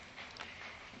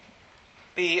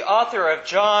The author of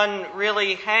John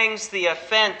really hangs the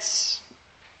offense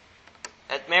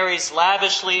at Mary's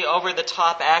lavishly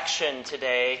over-the-top action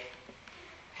today,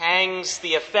 hangs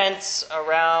the offense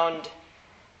around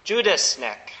Judas'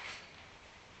 neck.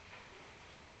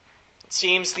 It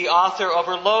seems the author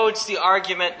overloads the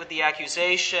argument with the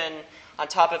accusation, on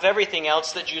top of everything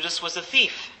else, that Judas was a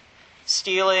thief,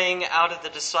 stealing out of the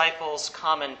disciples'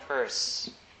 common purse.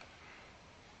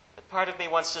 But part of me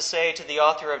wants to say to the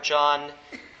author of John,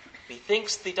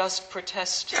 methinks thee dost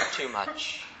protest too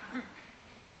much.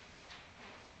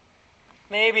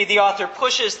 Maybe the author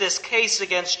pushes this case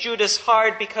against Judas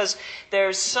hard because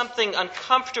there's something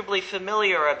uncomfortably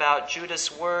familiar about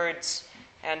Judas' words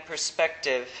and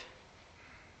perspective,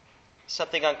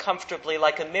 something uncomfortably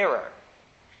like a mirror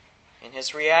in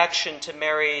his reaction to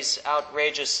Mary's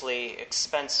outrageously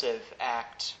expensive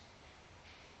act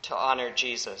to honor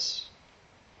Jesus.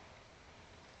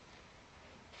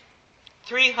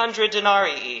 300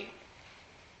 denarii,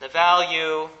 the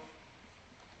value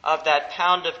of that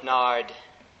pound of nard,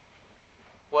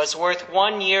 was worth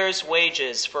 1 year's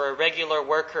wages for a regular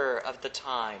worker of the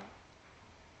time.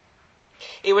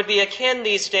 It would be akin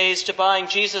these days to buying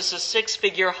Jesus a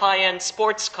 6-figure high-end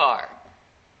sports car,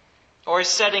 or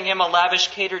setting him a lavish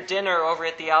catered dinner over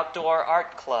at the outdoor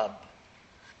art club.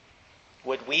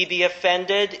 Would we be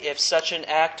offended if such an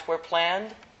act were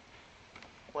planned?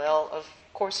 Well, of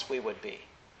course we would be,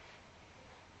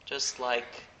 just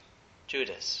like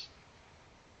Judas.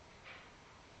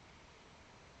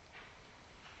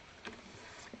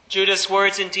 Judas'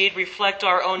 words indeed reflect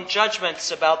our own judgments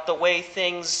about the way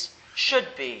things should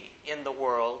be in the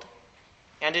world,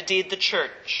 and indeed the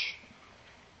church,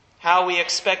 how we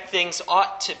expect things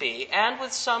ought to be, and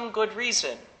with some good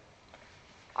reason.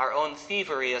 Our own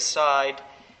thievery aside,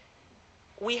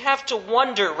 we have to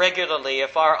wonder regularly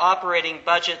if our operating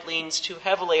budget leans too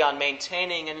heavily on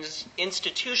maintaining an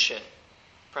institution,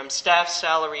 from staff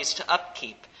salaries to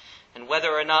upkeep, and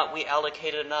whether or not we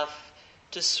allocate enough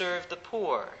to serve the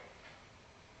poor.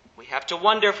 We have to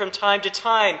wonder from time to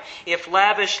time if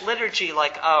lavish liturgy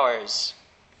like ours,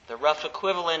 the rough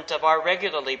equivalent of our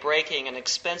regularly breaking an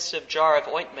expensive jar of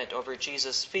ointment over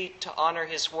Jesus' feet to honor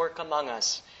his work among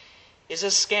us, is a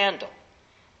scandal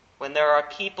when there are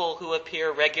people who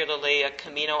appear regularly at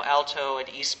Camino Alto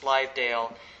at East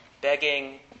Blythedale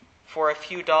begging for a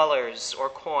few dollars or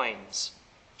coins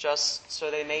just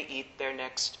so they may eat their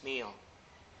next meal.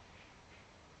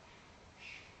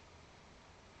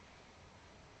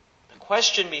 The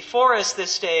question before us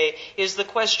this day is the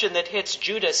question that hits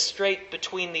Judas straight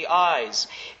between the eyes.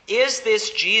 Is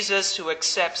this Jesus who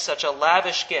accepts such a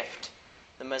lavish gift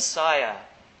the Messiah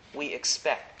we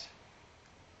expect?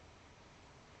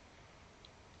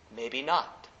 Maybe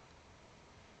not.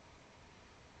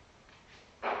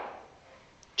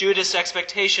 Judas'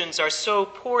 expectations are so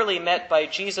poorly met by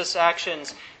Jesus'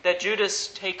 actions that Judas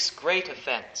takes great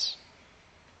offense.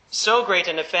 So great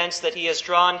an offense that he is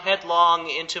drawn headlong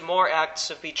into more acts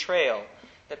of betrayal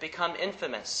that become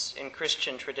infamous in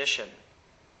Christian tradition.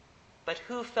 But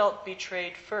who felt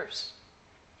betrayed first?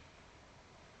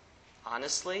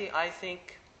 Honestly, I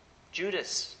think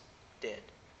Judas did.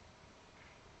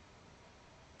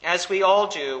 As we all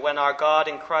do when our God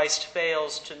in Christ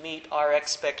fails to meet our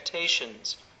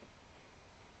expectations,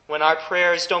 when our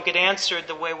prayers don't get answered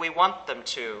the way we want them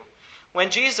to, when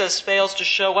Jesus fails to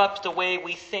show up the way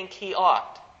we think he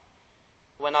ought,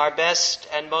 when our best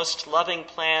and most loving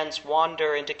plans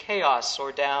wander into chaos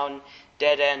or down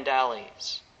dead-end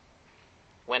alleys,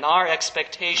 when our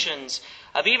expectations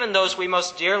of even those we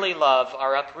most dearly love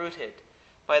are uprooted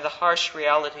by the harsh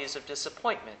realities of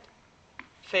disappointment,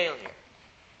 failure,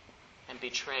 and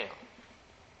betrayal.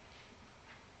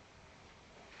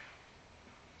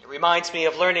 It reminds me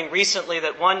of learning recently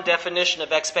that one definition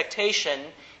of expectation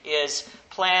is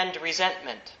planned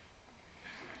resentment.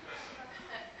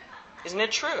 Isn't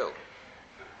it true?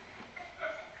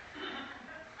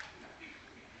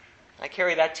 I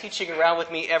carry that teaching around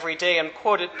with me every day and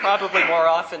quote it probably more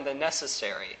often than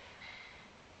necessary.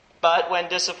 But when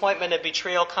disappointment and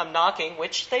betrayal come knocking,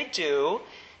 which they do,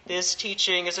 this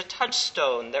teaching is a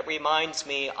touchstone that reminds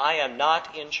me I am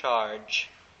not in charge,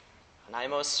 and I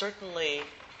most certainly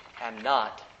am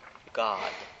not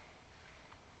God.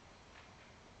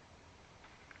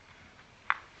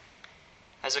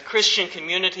 As a Christian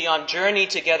community on journey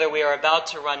together, we are about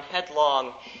to run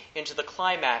headlong into the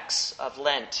climax of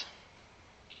Lent.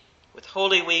 With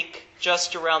Holy Week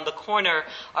just around the corner,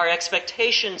 our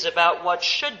expectations about what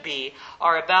should be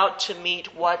are about to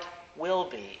meet what will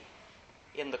be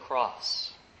in the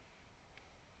cross.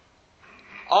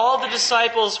 All the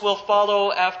disciples will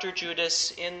follow after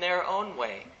Judas in their own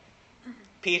way.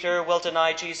 Peter will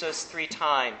deny Jesus 3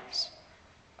 times.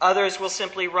 Others will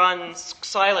simply run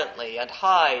silently and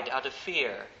hide out of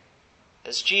fear,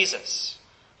 as Jesus,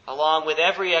 along with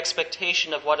every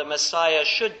expectation of what a Messiah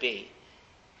should be,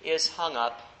 is hung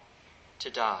up to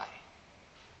die.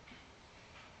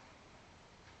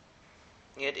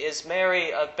 It is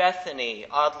Mary of Bethany,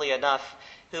 oddly enough,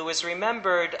 who is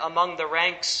remembered among the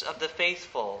ranks of the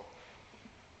faithful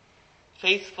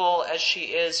as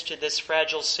she is to this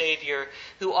fragile Savior,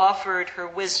 who offered her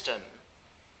wisdom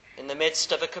in the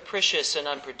midst of a capricious and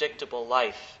unpredictable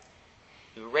life,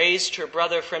 who raised her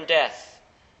brother from death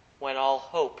when all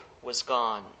hope was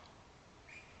gone.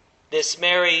 This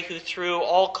Mary who threw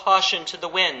all caution to the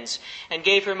winds and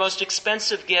gave her most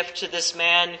expensive gift to this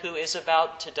man who is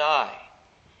about to die.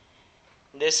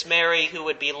 This Mary who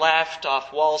would be laughed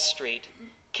off Wall Street,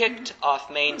 kicked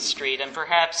off Main Street, and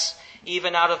perhaps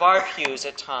even out of our pews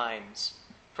at times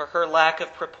for her lack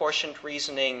of proportioned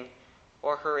reasoning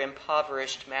or her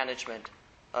impoverished management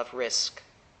of risk,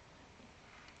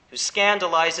 who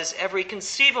scandalizes every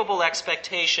conceivable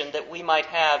expectation that we might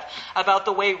have about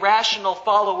the way rational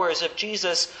followers of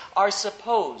Jesus are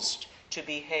supposed to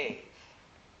behave.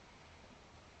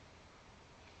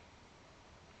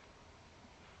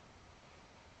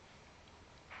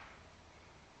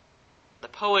 The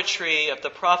poetry of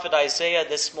the prophet Isaiah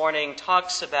this morning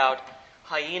talks about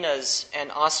hyenas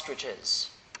and ostriches.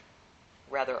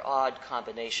 Rather odd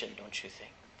combination, don't you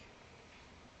think?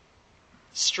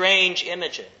 Strange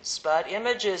images, but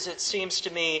images, it seems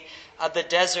to me, of the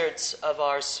deserts of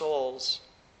our souls,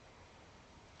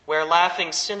 where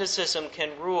laughing cynicism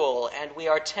can rule and we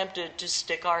are tempted to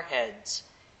stick our heads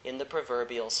in the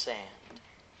proverbial sand.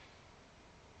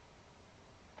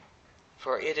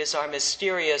 For it is our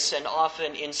mysterious and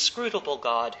often inscrutable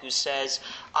God who says,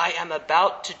 "I am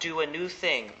about to do a new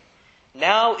thing.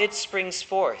 Now it springs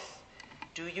forth.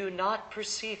 Do you not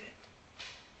perceive it?"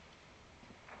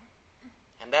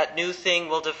 And that new thing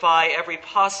will defy every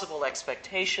possible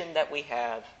expectation that we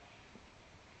have.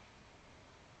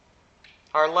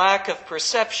 Our lack of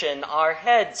perception, our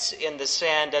heads in the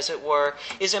sand, as it were,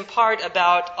 is in part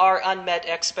about our unmet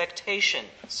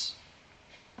expectations,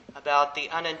 about the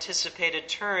unanticipated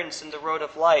turns in the road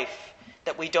of life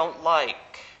that we don't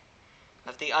like,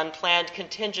 of the unplanned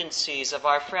contingencies of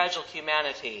our fragile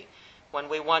humanity when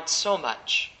we want so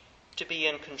much to be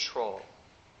in control.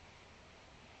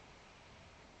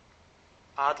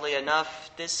 Oddly enough,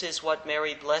 this is what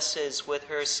Mary blesses with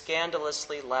her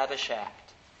scandalously lavish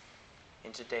act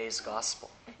in today's gospel.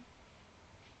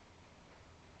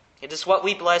 It is what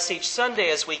we bless each Sunday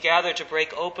as we gather to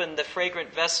break open the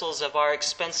fragrant vessels of our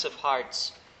expensive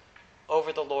hearts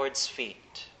over the Lord's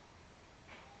feet.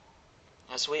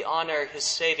 As we honor his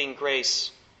saving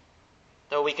grace,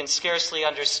 though we can scarcely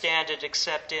understand it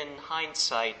except in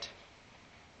hindsight,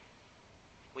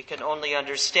 we can only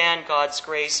understand God's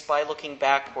grace by looking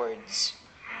backwards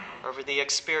over the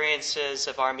experiences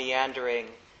of our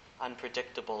meandering,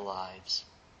 unpredictable lives.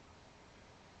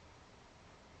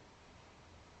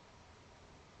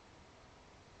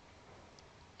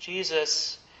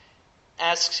 Jesus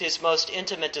asks his most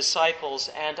intimate disciples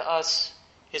and us,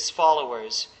 his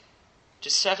followers,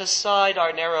 to set aside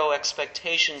our narrow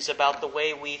expectations about the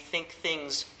way we think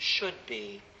things should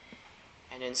be,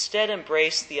 and instead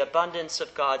embrace the abundance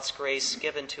of God's grace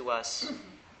given to us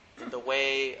in the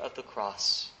way of the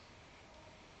cross.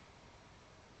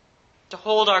 To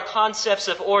hold our concepts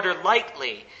of order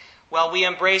lightly while we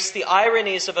embrace the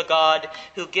ironies of a God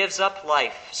who gives up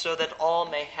life so that all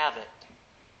may have it,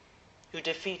 who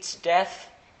defeats death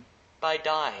by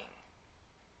dying,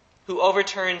 who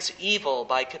overturns evil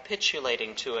by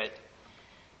capitulating to it,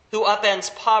 who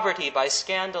upends poverty by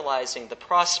scandalizing the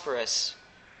prosperous,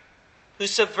 who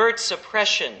subverts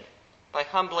oppression by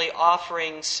humbly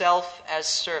offering self as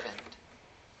servant,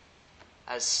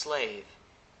 as slave,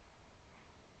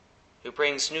 who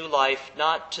brings new life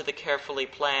not to the carefully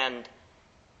planned,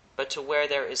 but to where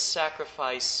there is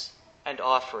sacrifice and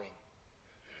offering,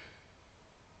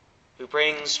 who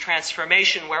brings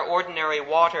transformation where ordinary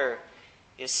water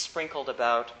is sprinkled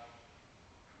about,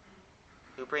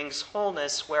 who brings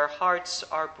wholeness where hearts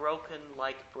are broken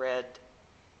like bread,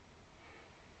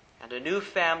 and a new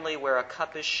family where a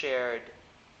cup is shared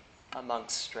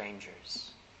amongst strangers.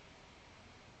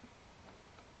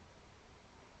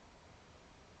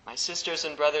 My sisters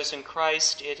and brothers in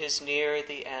Christ, it is near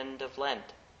the end of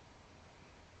Lent.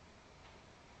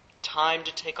 Time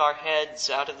to take our heads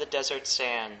out of the desert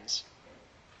sands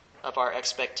of our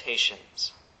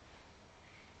expectations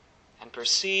and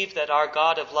perceive that our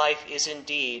God of life is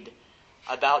indeed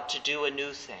about to do a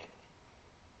new thing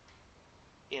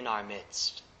in our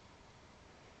midst.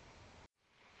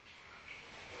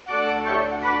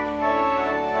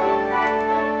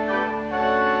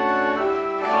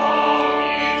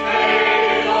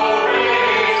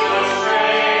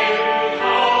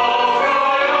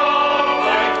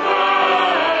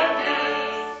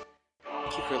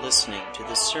 listening to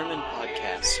this sermon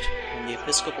podcast from the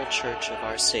Episcopal Church of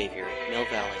Our Savior, Mill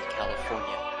Valley,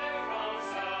 California.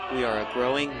 We are a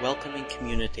growing, welcoming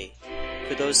community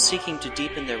for those seeking to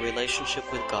deepen their relationship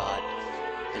with God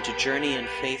and to journey in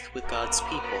faith with God's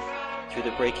people through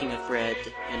the breaking of bread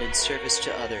and in service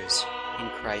to others in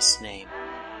Christ's name.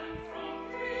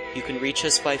 You can reach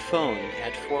us by phone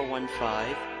at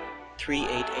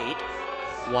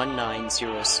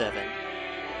 415-388-1907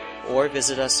 or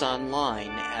visit us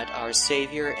online at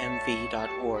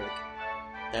oursaviormv.org.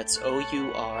 That's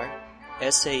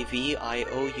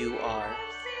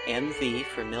OURSAVIOURMV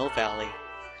for Mill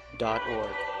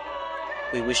Valley.org.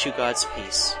 We wish you God's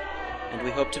peace, and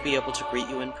we hope to be able to greet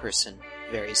you in person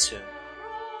very soon.